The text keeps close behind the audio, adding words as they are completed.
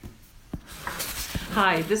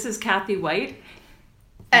Hi, this is Kathy White.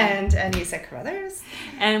 And Anissa Carruthers.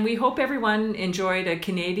 And we hope everyone enjoyed a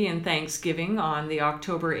Canadian Thanksgiving on the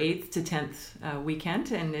October 8th to 10th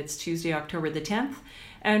weekend, and it's Tuesday, October the 10th.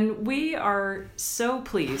 And we are so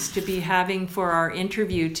pleased to be having for our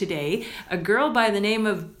interview today a girl by the name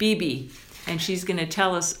of Bibi, and she's going to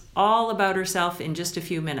tell us all about herself in just a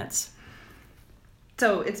few minutes.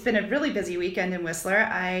 So it's been a really busy weekend in Whistler.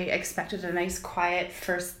 I expected a nice, quiet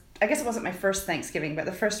first, I guess it wasn't my first Thanksgiving, but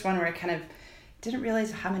the first one where I kind of didn't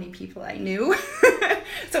realize how many people I knew.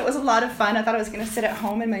 So it was a lot of fun. I thought I was going to sit at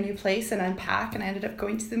home in my new place and unpack, and I ended up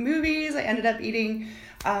going to the movies. I ended up eating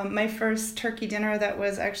my first turkey dinner that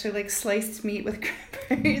was actually like sliced meat with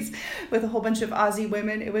cranberries with a whole bunch of Aussie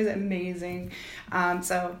women. It was amazing.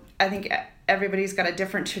 So I think everybody's got a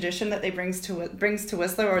different tradition that they brings to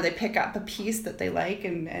Whistler, or they pick up a piece that they like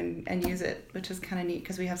and use it, which is kind of neat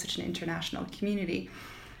because we have such an international community.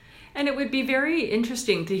 And it would be very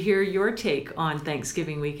interesting to hear your take on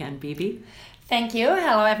Thanksgiving weekend, Bibi. Thank you.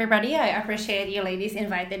 Hello, everybody. I appreciate you ladies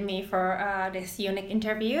invited me for this unique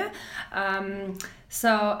interview.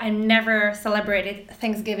 So I never celebrated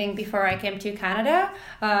Thanksgiving before I came to Canada.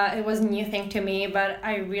 It was a new thing to me, but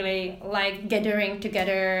I really like gathering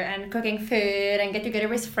together and cooking food and get together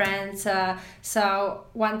with friends. So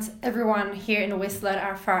once everyone here in Whistler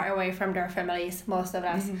are far away from their families, most of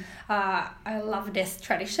us, I love this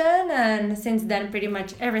tradition. And since then, pretty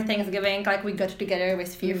much every Thanksgiving, like we got together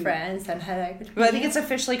with few friends and had a good Well, I think it's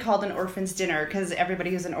officially called an orphan's dinner because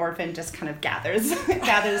everybody who's an orphan just kind of gathers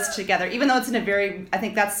together, even though it's in a very, I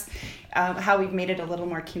think that's how we've made it a little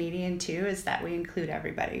more Canadian too, is that we include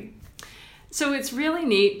everybody. So it's really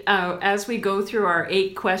neat as we go through our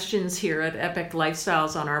 8 questions here at Epic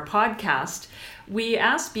Lifestyles on our podcast. We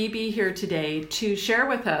asked Bibi here today to share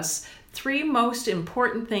with us 3 most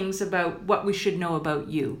important things about what we should know about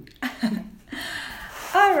you.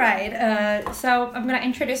 All right, so I'm going to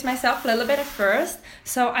introduce myself a little bit at first.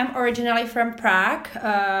 So I'm originally from Prague,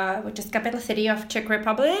 which is capital city of Czech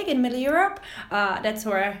Republic in Middle Europe. That's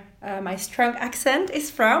where my strong accent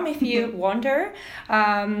is from, if you wonder.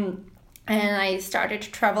 And I started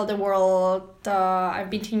to travel the world. I've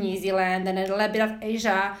been to New Zealand and a little bit of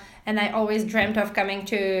Asia. And I always dreamt of coming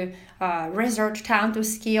to a resort town to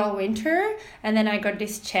ski all winter. And then I got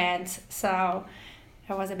this chance. So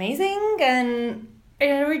it was amazing. And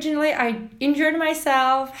originally I injured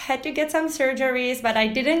myself, had to get some surgeries, but I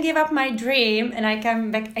didn't give up my dream and I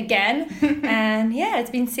came back again. And yeah,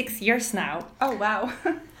 it's been 6 years now. Oh, wow.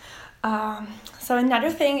 So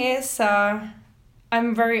another thing is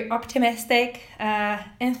I'm very optimistic,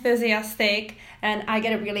 enthusiastic, and I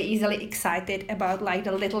get really easily excited about like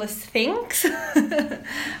the littlest things.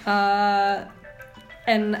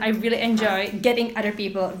 And I really enjoy getting other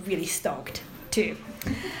people really stoked too.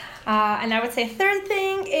 And I would say third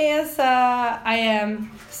thing is I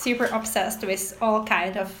am super obsessed with all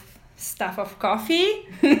kind of stuff of coffee.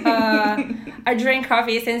 I drink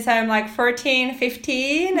coffee since I'm like 14,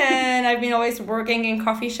 15, and I've been always working in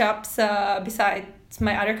coffee shops besides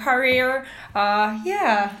my other career.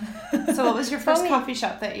 Yeah. So what was your first coffee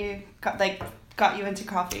shop that you got you into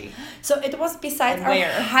coffee? So it was besides our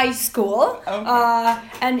high school. Okay.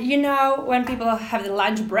 And you know, when people have the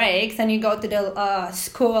lunch breaks and you go to the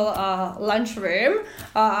school lunchroom,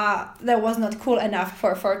 that was not cool enough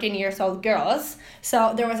for 14 years old girls.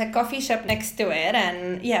 So there was a coffee shop next to it,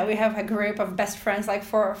 and yeah, we have a group of best friends, like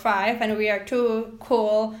 4 or 5, and we are too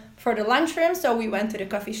cool for the lunchroom, so we went to the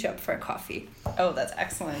coffee shop for coffee. Oh, that's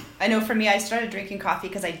excellent. I know for me, I started drinking coffee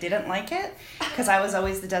because I didn't like it, because I was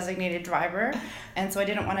always the designated driver, and so I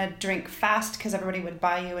didn't want to drink fast because everybody would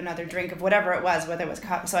buy you another drink of whatever it was, whether it was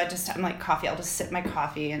coffee. So I'm like, coffee, I'll just sip my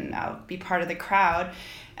coffee and I'll be part of the crowd.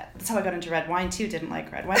 That's how I got into red wine too. Didn't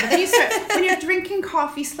like red wine, but then you start, when you're drinking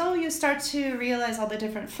coffee slow, you start to realize all the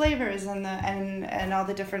different flavors and all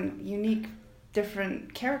the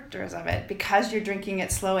different characters of it, because you're drinking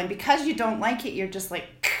it slow, and because you don't like it, you're just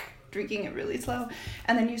like drinking it really slow,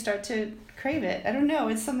 and then you start to crave it. I don't know,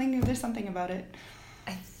 there's something about it.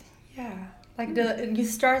 Like you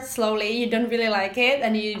start slowly, you don't really like it,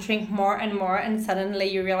 and you drink more and more, and suddenly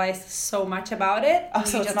you realize so much about it. Oh,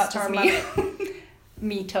 so it's not just me.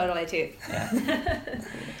 Me totally too. Yeah.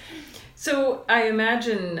 So I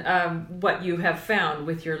imagine what you have found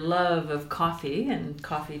with your love of coffee and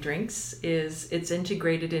coffee drinks is it's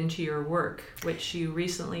integrated into your work, which you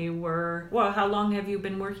recently how long have you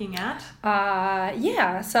been working at?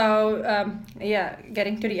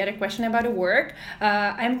 Getting to the other question about the work,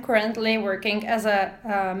 I'm currently working as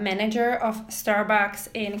a manager of Starbucks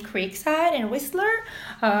in Creekside in Whistler,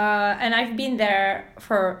 and I've been there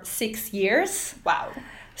for 6 years. Wow.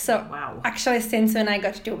 So Wow. actually, since when I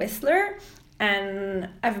got to Whistler, and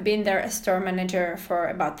I've been there as store manager for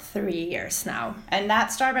about 3 years now. And that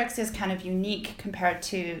Starbucks is kind of unique compared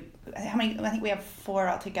to how many? I think we have 4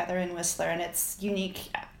 altogether in Whistler, and it's unique.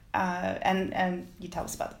 And you tell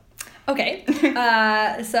us about it. Okay,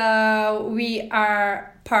 so we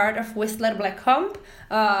are part of Whistler Blackcomb,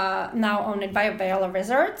 now owned by Viola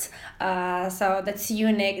Resorts. So that's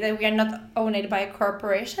unique that we are not owned by a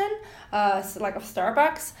corporation, so like of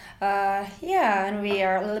Starbucks. And we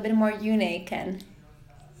are a little bit more unique and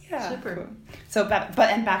Super. So,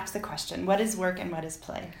 and back to the question: what is work and what is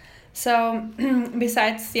play? So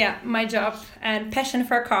besides my job and passion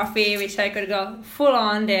for coffee, which I could go full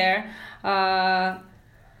on there.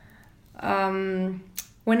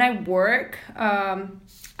 When I work,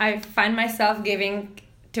 I find myself giving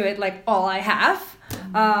to it like all I have.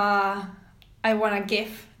 I want to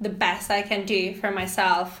give the best I can do for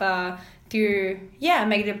myself to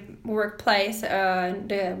make the workplace,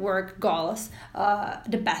 the work goals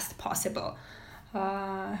the best possible.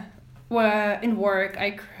 Where in work,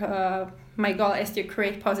 my goal is to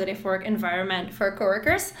create positive work environment for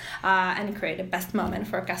coworkers and create the best moment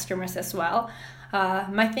for customers as well.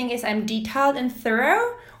 My thing is I'm detailed and thorough,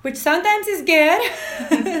 which sometimes is good.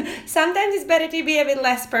 Sometimes it's better to be a bit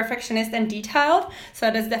less perfectionist and detailed.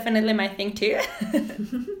 So that's definitely my thing too.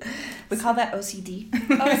 We call that OCD.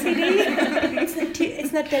 OCD?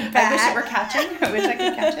 It's not that bad. I wish it were catching. I wish I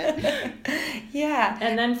could catch it. Yeah.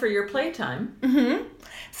 And then for your playtime. Mm-hmm.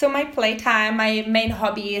 So my playtime, my main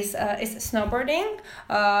hobby is snowboarding.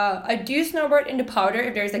 I do snowboard in the powder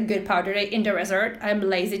if there's a good powder day in the resort. I'm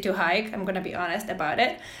lazy to hike. I'm gonna be honest about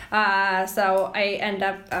it. So I end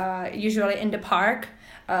up usually in the park.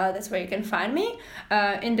 That's where you can find me.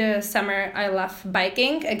 In the summer, I love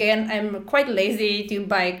biking. Again, I'm quite lazy to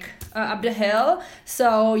bike up the hill.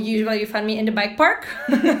 So usually you find me in the bike park.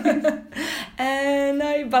 And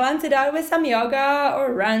I balance it out with some yoga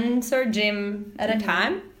or runs or gym at a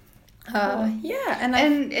time.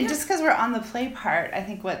 And just because we're on the play part, I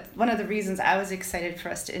think one of the reasons I was excited for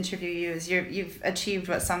us to interview you is you've achieved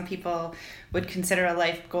what some people would consider a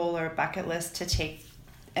life goal or a bucket list, to take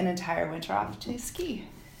an entire winter off to ski.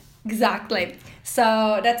 Exactly.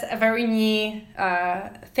 So that's a very new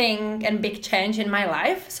thing and big change in my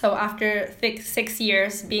life. So after 6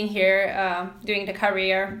 years being here, doing the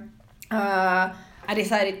career, I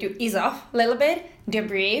decided to ease off a little bit,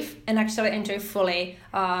 debrief, and actually enjoy fully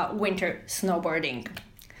winter snowboarding.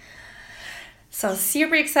 So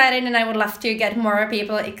super excited, and I would love to get more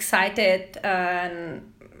people excited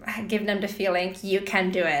and give them the feeling you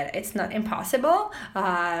can do it. It's not impossible.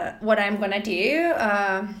 What I'm gonna do,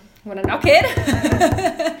 I'm gonna knock it.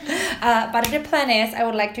 But the plan is I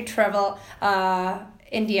would like to travel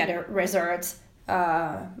in the other resorts,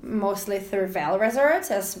 mostly through Vail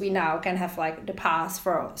Resorts, as we now can have like the pass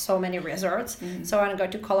for so many resorts. Mm-hmm. So I want to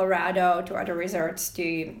go to Colorado, to other resorts,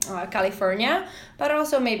 to California, but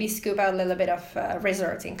also maybe scoop out a little bit of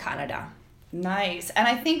resorts in Canada. Nice. And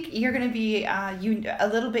I think you're going to be a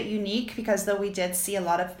little bit unique, because though we did see a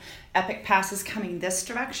lot of Epic passes coming this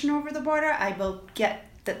direction over the border, I will get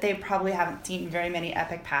that they probably haven't seen very many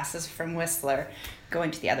Epic passes from Whistler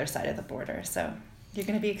going to the other side of the border. So you're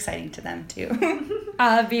going to be exciting to them too.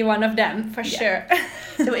 I'll be one of them for sure.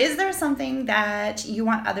 So is there something that you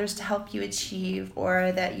want others to help you achieve,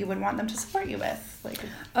 or that you would want them to support you with?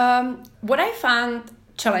 What I found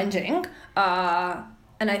challenging,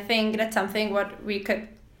 and I think that's something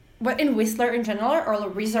what in Whistler in general, or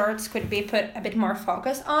resorts could be put a bit more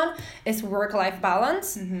focus on, is work-life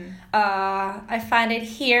balance. Mm-hmm. I find it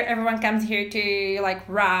here, everyone comes here to like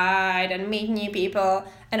ride and meet new people,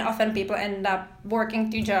 and often people end up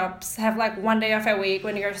working 2 jobs, have like 1 day off a week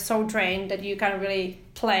when you're so drained that you can't really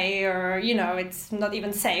play, or it's not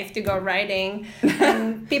even safe to go riding.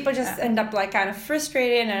 And people just end up like kind of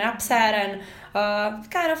frustrated and upset, and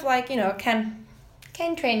kind of like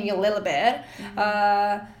can train you a little bit.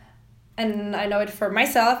 Mm-hmm. And I know it for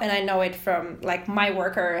myself, and I know it from like my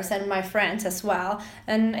workers and my friends as well.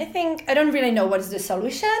 And I think I don't really know what is the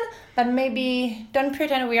solution, but maybe don't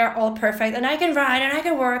pretend we are all perfect and I can ride and I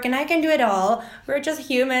can work and I can do it all. We're just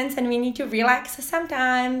humans and we need to relax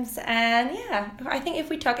sometimes. And I think if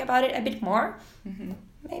we talk about it a bit more, mm-hmm.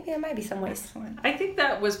 maybe there might be some ways. Excellent. I think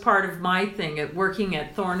that was part of my thing at working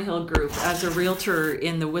at Thornhill Group as a realtor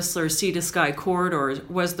in the Whistler Sea to Sky corridor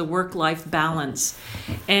was the work-life balance.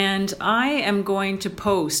 And I am going to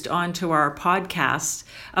post onto our podcast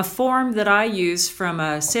a form that I use from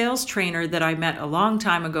a sales trainer that I met a long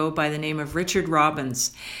time ago by the name of Richard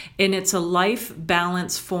Robbins. And it's a life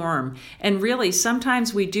balance form. And really,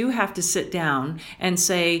 sometimes we do have to sit down and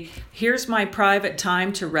say, here's my private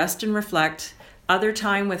time to rest and reflect, other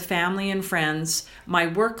time with family and friends, my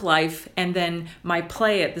work life, and then my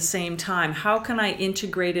play at the same time. How can I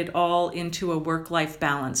integrate it all into a work-life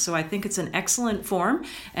balance? So I think it's an excellent form,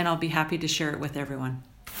 and I'll be happy to share it with everyone.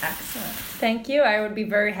 Excellent. Thank you. I would be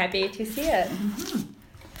very happy to see it.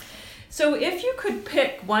 So if you could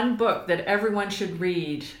pick one book that everyone should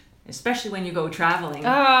read, especially when you go traveling,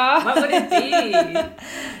 Ah. what would it be?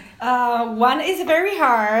 One is very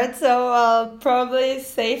hard, so I'll probably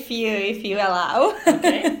say few if you allow.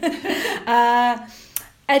 Okay.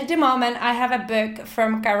 At the moment, I have a book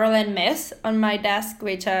from Caroline Myss on my desk,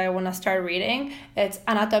 which I want to start reading. It's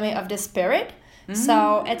Anatomy of the Spirit.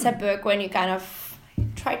 So it's a book when you kind of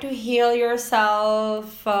try to heal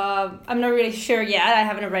yourself. I'm not really sure yet. I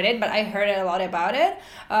haven't read it, but I heard a lot about it.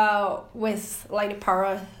 With like the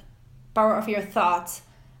power of your thoughts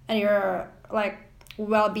and your like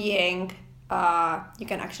well-being, you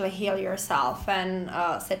can actually heal yourself and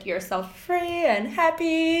set yourself free and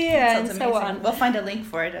happy and Sounds so amazing. on. We'll find a link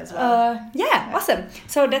for it as well. Awesome.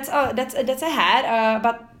 So that's ahead.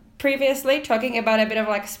 But previously, talking about a bit of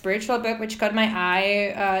like spiritual book which caught my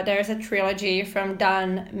eye, there's a trilogy from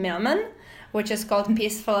Don Millman, which is called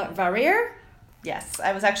Peaceful Warrior. Yes,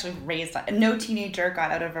 I was actually raised on. No teenager got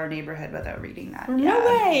out of our neighborhood without reading that. No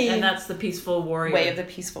way. And that's The Peaceful Warrior. Way of the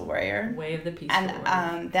Peaceful Warrior. Way of the Peaceful And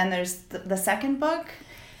Warrior. then there's the second book,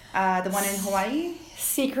 the one in Hawaii.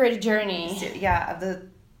 Secret Journey. Yeah, of the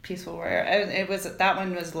Peaceful Warrior. That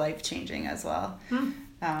one was life changing as well.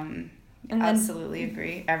 And then- Absolutely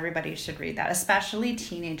agree. Everybody should read that, especially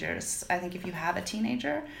teenagers. I think if you have a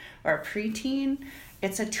teenager or a preteen,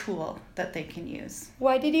 it's a tool that they can use.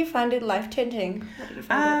 Why did you find it life-changing? What did you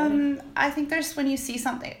find about it? I think there's when you see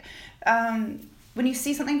something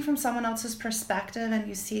from someone else's perspective and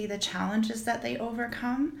you see the challenges that they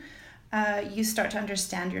overcome, you start to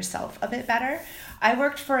understand yourself a bit better. I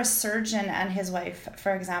worked for a surgeon and his wife,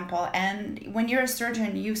 for example, and when you're a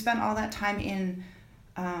surgeon, you've spent all that time in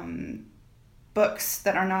books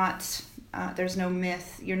that are not. There's no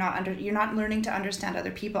myth. You're not learning to understand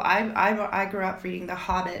other people. I grew up reading The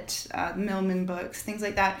Hobbit, Millman books, things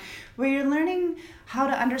like that, where you're learning how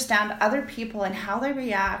to understand other people and how they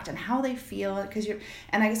react and how they feel.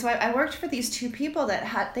 So I worked for these two people that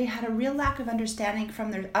had a real lack of understanding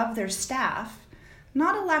of their staff,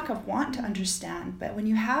 not a lack of want to understand, but when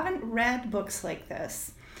you haven't read books like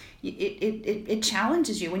this, it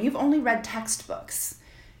challenges you when you've only read textbooks.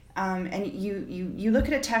 And you look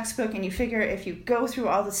at a textbook and you figure if you go through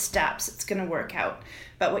all the steps, it's going to work out.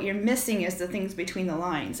 But what you're missing is the things between the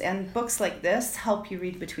lines. And books like this help you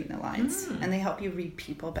read between the lines, and they help you read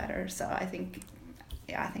people better. So I think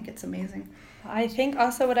it's amazing. I think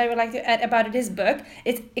also what I would like to add about this book,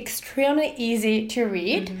 it's extremely easy to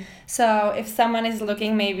read. So if someone is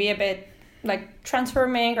looking maybe a bit like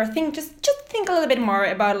transforming or just think a little bit more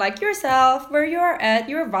about like yourself, where you are at,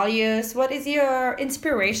 your values, what is your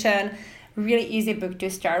inspiration, really easy book to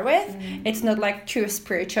start with. It's not like too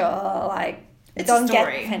spiritual, like It's don't a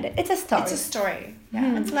story. get offended. It's a story. It's a story.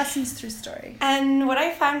 Yeah, it's lessons through story. And what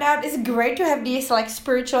I found out is great to have these like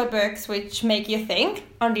spiritual books which make you think.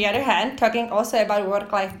 On the other hand, talking also about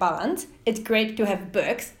work-life balance, it's great to have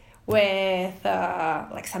books with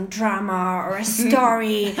like some drama or a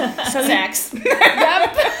story. So Sex.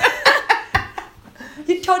 Yep.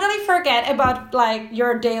 You totally forget about like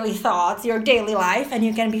your daily thoughts, your daily life, and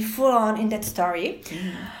you can be full on in that story.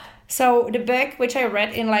 So the book, which I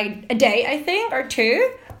read in like a day, I think, or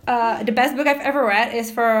two, the best book I've ever read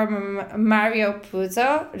is from Mario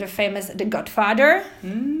Puzo, the famous The Godfather.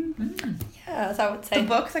 Yeah, so I would say The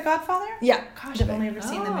book, The Godfather? Yeah. Gosh, I've only ever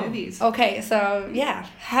seen the movies. Okay, so yeah,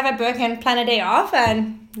 have a book and plan a day off,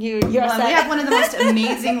 and you're Well, set. we have one of the most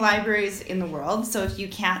amazing libraries in the world. So if you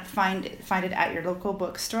can't find it at your local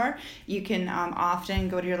bookstore, you can often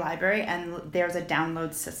go to your library, and there's a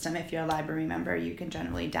download system. If you're a library member, you can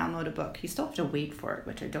generally download a book. You still have to wait for it,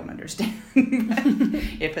 which I don't understand.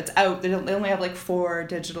 If it's out, they only have like 4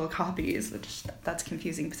 digital copies, which that's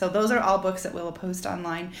confusing. So those are all books that we'll post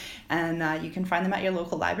online, and you can find them at your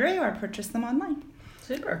local library or purchase them online.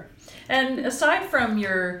 Super. And aside from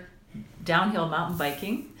your downhill mountain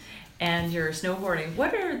biking and your snowboarding,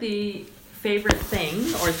 what are the favorite thing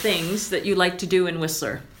or things that you like to do in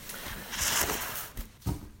Whistler?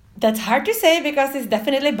 That's hard to say because it's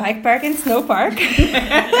definitely bike park and snow park.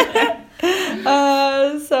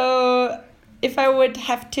 So if I would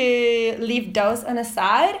have to leave those on the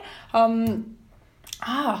side, I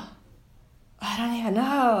don't even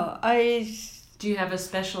know. Do you have a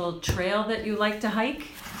special trail that you like to hike?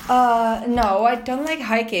 No, I don't like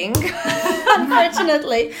hiking,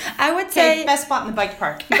 unfortunately. I would say... best spot in the bike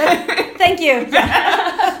park. Thank you.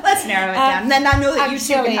 Let's narrow it down. Then I know that you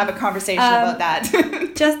two actually, can have a conversation about that.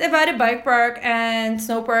 Just about a bike park and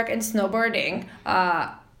snow park and snowboarding.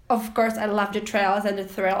 Of course, I love the trails and the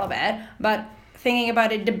thrill of it, but thinking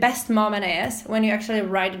about it, the best moment is when you actually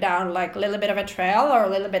ride down like a little bit of a trail or a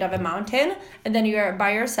little bit of a mountain, and then you're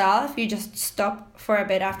by yourself, you just stop for a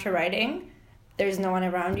bit after riding. There's no one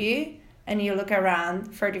around you, and you look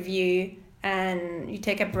around for the view, and you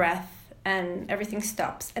take a breath, and everything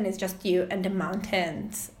stops, and it's just you and the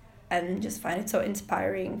mountains, and just find it so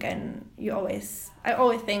inspiring. And I always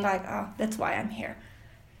think like, oh, that's why I'm here.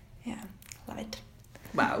 Yeah, love it.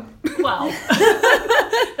 Wow. Wow.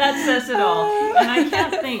 That says it all. And I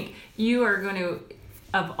can't think, you are going to,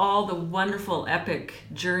 of all the wonderful epic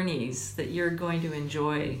journeys that you're going to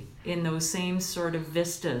enjoy in those same sort of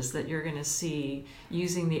vistas that you're going to see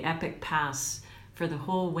using the Epic Pass for the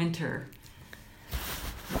whole winter.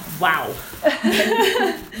 Wow.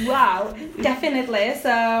 Wow, definitely.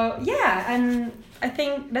 So yeah, and I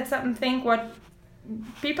think that's something what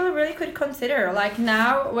people really could consider. Like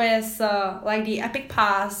now with like the Epic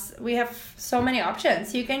Pass, we have so many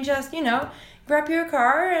options. You can just, grab your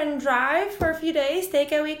car and drive for a few days,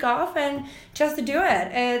 take a week off, and just do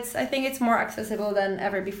it. I think it's more accessible than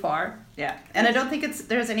ever before. Yeah, and I don't think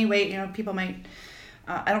there's any way, people might,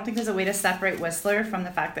 I don't think there's a way to separate Whistler from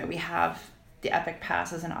the fact that we have the Epic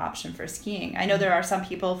Pass as an option for skiing. I know there are some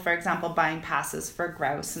people, for example, buying passes for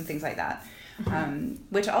grouse and things like that,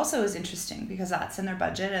 which also is interesting because that's in their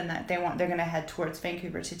budget and that they're going to head towards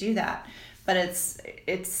Vancouver to do that. But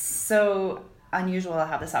it's so unusual to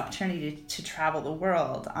have this opportunity to travel the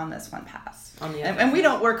world on this one pass. And we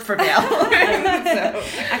don't work for Vail. So.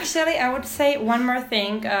 Actually, I would say one more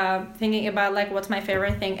thing, thinking about like what's my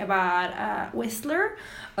favorite thing about Whistler.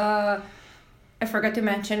 I forgot to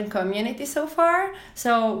mention community so far.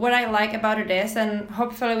 So what I like about it is, and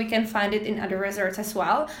hopefully we can find it in other resorts as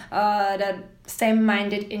well, that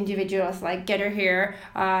same-minded individuals like gather here.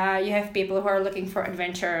 You have people who are looking for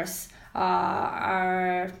adventures,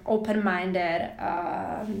 are open-minded.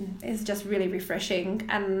 It's just really refreshing,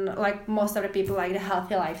 and like most of the people like the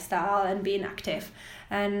healthy lifestyle and being active.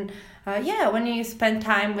 And when you spend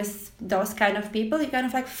time with those kind of people, you kind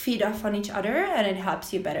of like feed off on each other, and it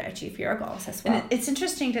helps you better achieve your goals as well. And it's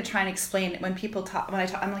interesting to try and explain when people talk. I'm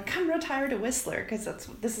like, I'm retired at Whistler because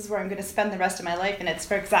this is where I'm going to spend the rest of my life, and it's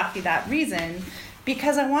for exactly that reason.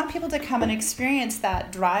 Because I want people to come and experience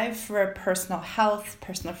that drive for personal health,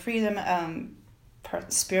 personal freedom,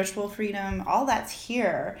 spiritual freedom, all that's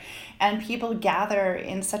here. And people gather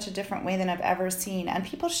in such a different way than I've ever seen. And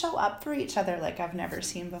people show up for each other like I've never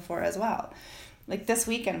seen before as well. Like this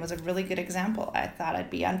weekend was a really good example. I thought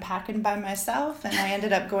I'd be unpacking by myself, and I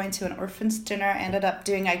ended up going to an orphan's dinner, ended up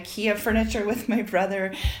doing IKEA furniture with my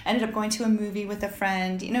brother, ended up going to a movie with a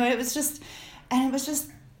friend. It was just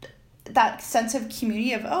that sense of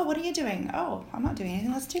community of, oh, what are you doing? Oh, I'm not doing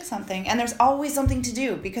anything. Let's do something. And there's always something to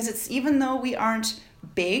do because it's, even though we aren't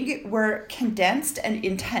big, we're condensed and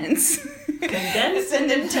intense. Condensed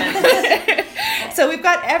and intense. So we've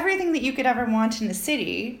got everything that you could ever want in the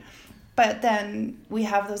city, but then we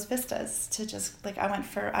have those vistas to just, like,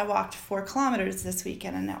 I walked 4 kilometers this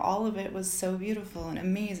weekend, and all of it was so beautiful and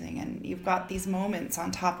amazing. And you've got these moments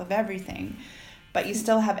on top of everything. But you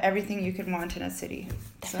still have everything you could want in a city.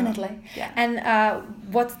 Definitely. So, yeah. And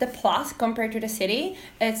what's the plus compared to the city?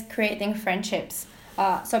 It's creating friendships.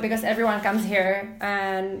 So because everyone comes here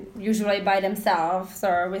and usually by themselves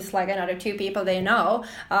or with like another 2 people they know,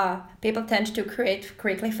 people tend to create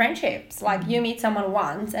quickly friendships. Like you meet someone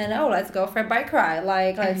once and, let's go for a bike ride.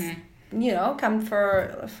 Like let's come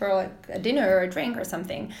for like a dinner or a drink or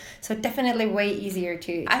something. So definitely way easier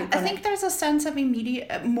to I think there's a sense of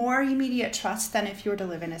more immediate trust than if you were to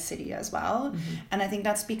live in a city as well. And I think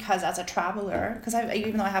that's because as a traveler, because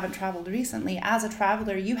even though I haven't traveled recently, as a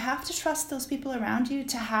traveler, you have to trust those people around you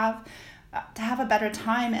to have a better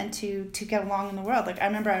time and to get along in the world. Like I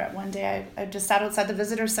remember one day I just sat outside the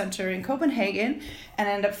visitor center in Copenhagen and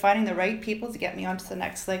ended up finding the right people to get me onto the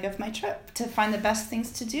next leg of my trip, to find the best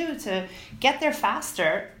things to do, to get there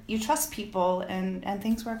faster. You trust people and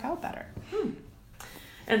things work out better.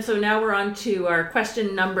 And so now we're on to our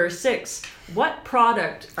question number 6. What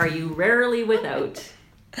product are you rarely without?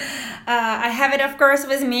 I have it, of course,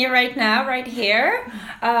 with me right now, right here.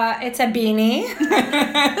 It's a beanie.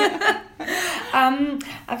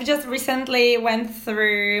 I've just recently went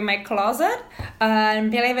through my closet, and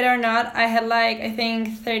believe it or not, I had I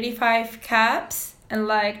think 35 caps and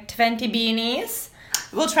 20 beanies.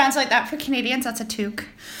 We'll translate that for Canadians. That's a toque.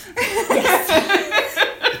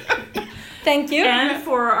 Thank you. And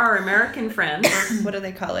for our American friends, What do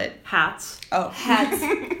they call it? hats. Oh, Hats.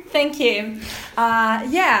 Thank you.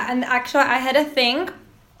 And actually I had a thing.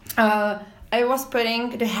 I was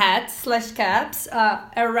putting the hats/caps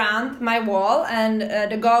around my wall, and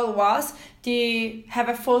the goal was to have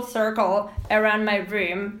a full circle around my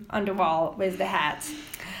room on the wall with the hats.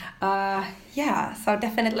 So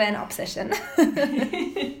definitely an obsession.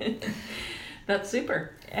 That's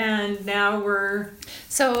super. And now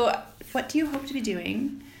So, what do you hope to be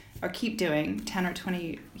doing or keep doing 10 or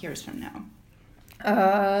 20 years from now?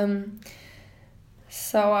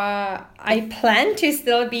 I plan to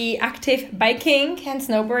still be active biking and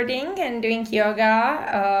snowboarding and doing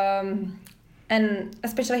yoga. And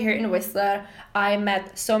especially here in Whistler, I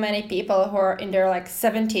met so many people who are in their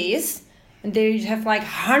 70s. They have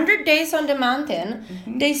 100 days on the mountain.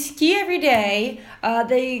 Mm-hmm. They ski every day.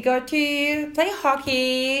 They go to play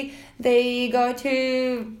hockey. They go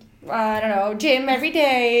to, gym every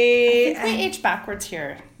day. I think we age backwards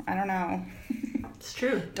here. I don't know. it's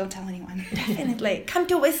true. Don't tell anyone. Definitely. Come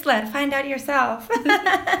to Whistler. Find out yourself.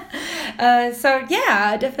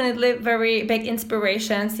 Definitely very big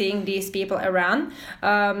inspiration seeing these people around.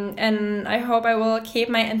 And I hope I will keep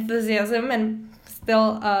my enthusiasm and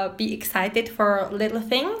still be excited for little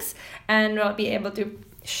things, and will be able to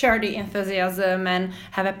share the enthusiasm and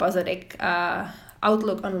have a positive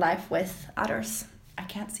outlook on life with others. I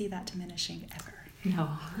can't see that diminishing ever. No.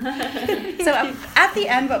 So at the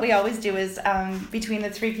end, what we always do is between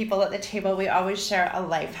the 3 people at the table, we always share a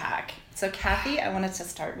life hack. So Kathy, I wanted to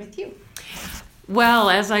start with you.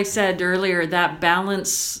 Well, as I said earlier, that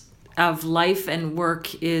balance of life and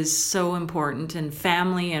work is so important, and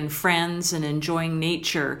family and friends and enjoying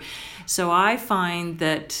nature. So I find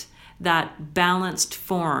that balanced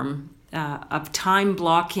form of time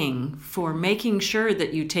blocking for making sure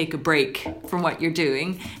that you take a break from what you're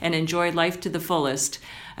doing and enjoy life to the fullest.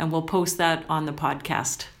 And we'll post that on the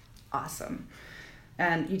podcast. Awesome.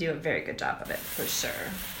 And you do a very good job of it, for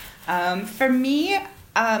sure. For me,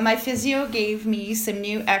 my physio gave me some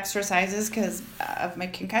new exercises because of my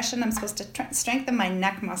concussion. I'm supposed to strengthen my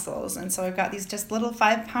neck muscles. And so I've got these just little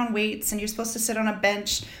 5-pound weights, and you're supposed to sit on a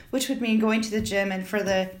bench, which would mean going to the gym. And for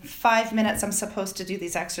the 5 minutes I'm supposed to do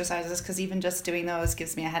these exercises, because even just doing those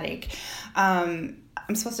gives me a headache.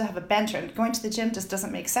 I'm supposed to have a bench, and going to the gym just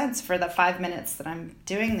doesn't make sense for the 5 minutes that I'm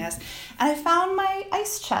doing this. And I found my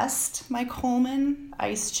ice chest, my Coleman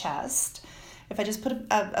ice chest. If I just put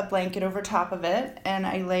a blanket over top of it and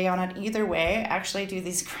I lay on it either way, actually do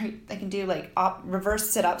these great, I can do reverse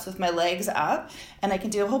sit-ups with my legs up, and I can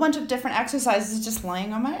do a whole bunch of different exercises just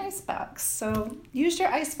lying on my ice box. So use your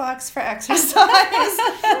ice box for exercise.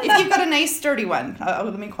 If you've got a nice sturdy one,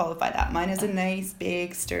 let me qualify that. Mine is a nice,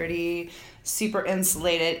 big, sturdy, super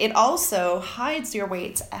insulated. It also hides your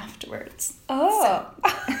weights afterwards. Oh.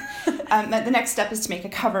 So, the next step is to make a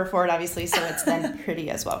cover for it, obviously, so it's then pretty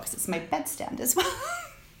as well, because it's my bedstand as well.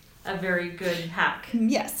 A very good hack.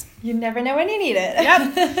 Yes. You never know when you need it.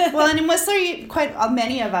 Yep. Well, and in Whistler, quite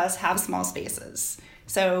many of us have small spaces.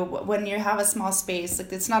 So when you have a small space,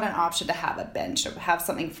 it's not an option to have a bench or have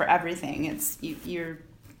something for everything. It's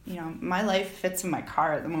my life fits in my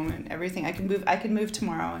car at the moment. Everything I can move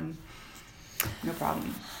tomorrow and no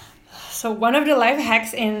problem. So one of the life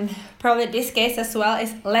hacks in probably this case as well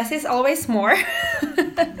is less is always more.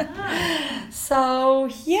 So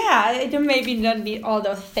you maybe not need all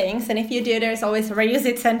those things, and if you do, there's always a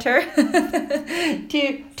reuse center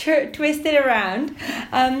to twist it around.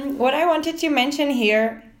 What I wanted to mention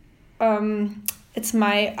here, it's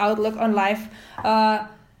my outlook on life.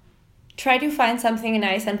 Try to find something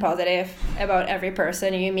nice and positive about every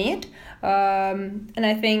person you meet, and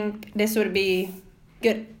I think this would be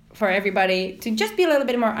good for everybody to just be a little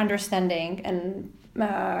bit more understanding and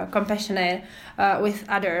compassionate with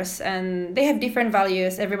others. And they have different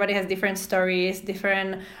values. Everybody has different stories,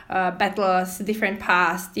 different battles, different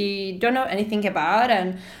past you don't know anything about.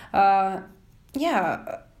 And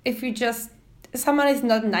if someone is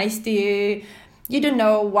not nice to you, you don't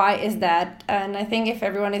know why is that. And I think if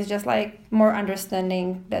everyone is just like more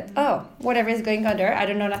understanding that, oh, whatever is going on there, I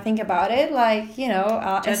don't know nothing about it, like, you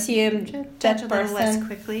know, assume judge that a little less person.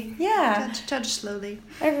 quickly. Yeah. Judge slowly.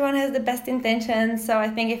 Everyone has the best intentions, so I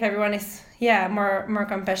think if everyone is more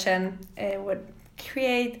compassion, it would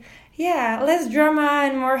create less drama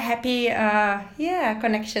and more happy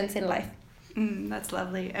connections in life. That's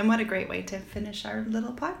lovely. And what a great way to finish our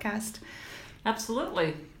little podcast.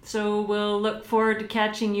 Absolutely. So we'll look forward to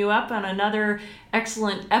catching you up on another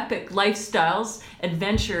excellent epic lifestyles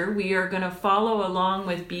adventure. We are going to follow along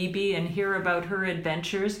with BB and hear about her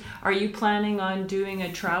adventures. Are you planning on doing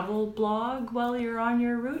a travel blog while you're on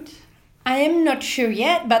your route? I am not sure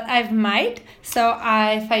yet, but I might. So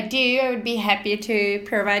if I do, I would be happy to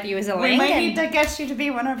provide you with a link. We might need to get you to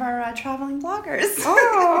be one of our traveling bloggers.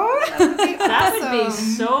 Oh, That would be That would be awesome.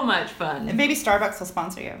 so much fun. And maybe Starbucks will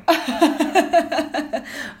sponsor you.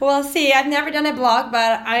 We'll see. I've never done a blog,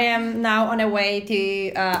 but I am now on a way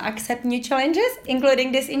to accept new challenges,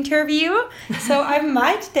 including this interview. So I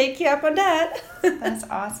might take you up on that. That's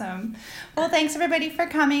awesome. Well, thanks everybody for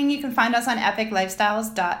coming. You can find us on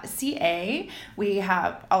epiclifestyles.ca. We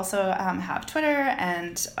also have Twitter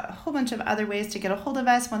and a whole bunch of other ways to get a hold of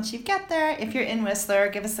us once you get there. If you're in Whistler,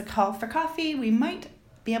 give us a call for coffee. We might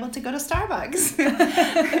be able to go to Starbucks.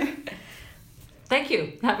 Thank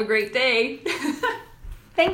you. Have a great day.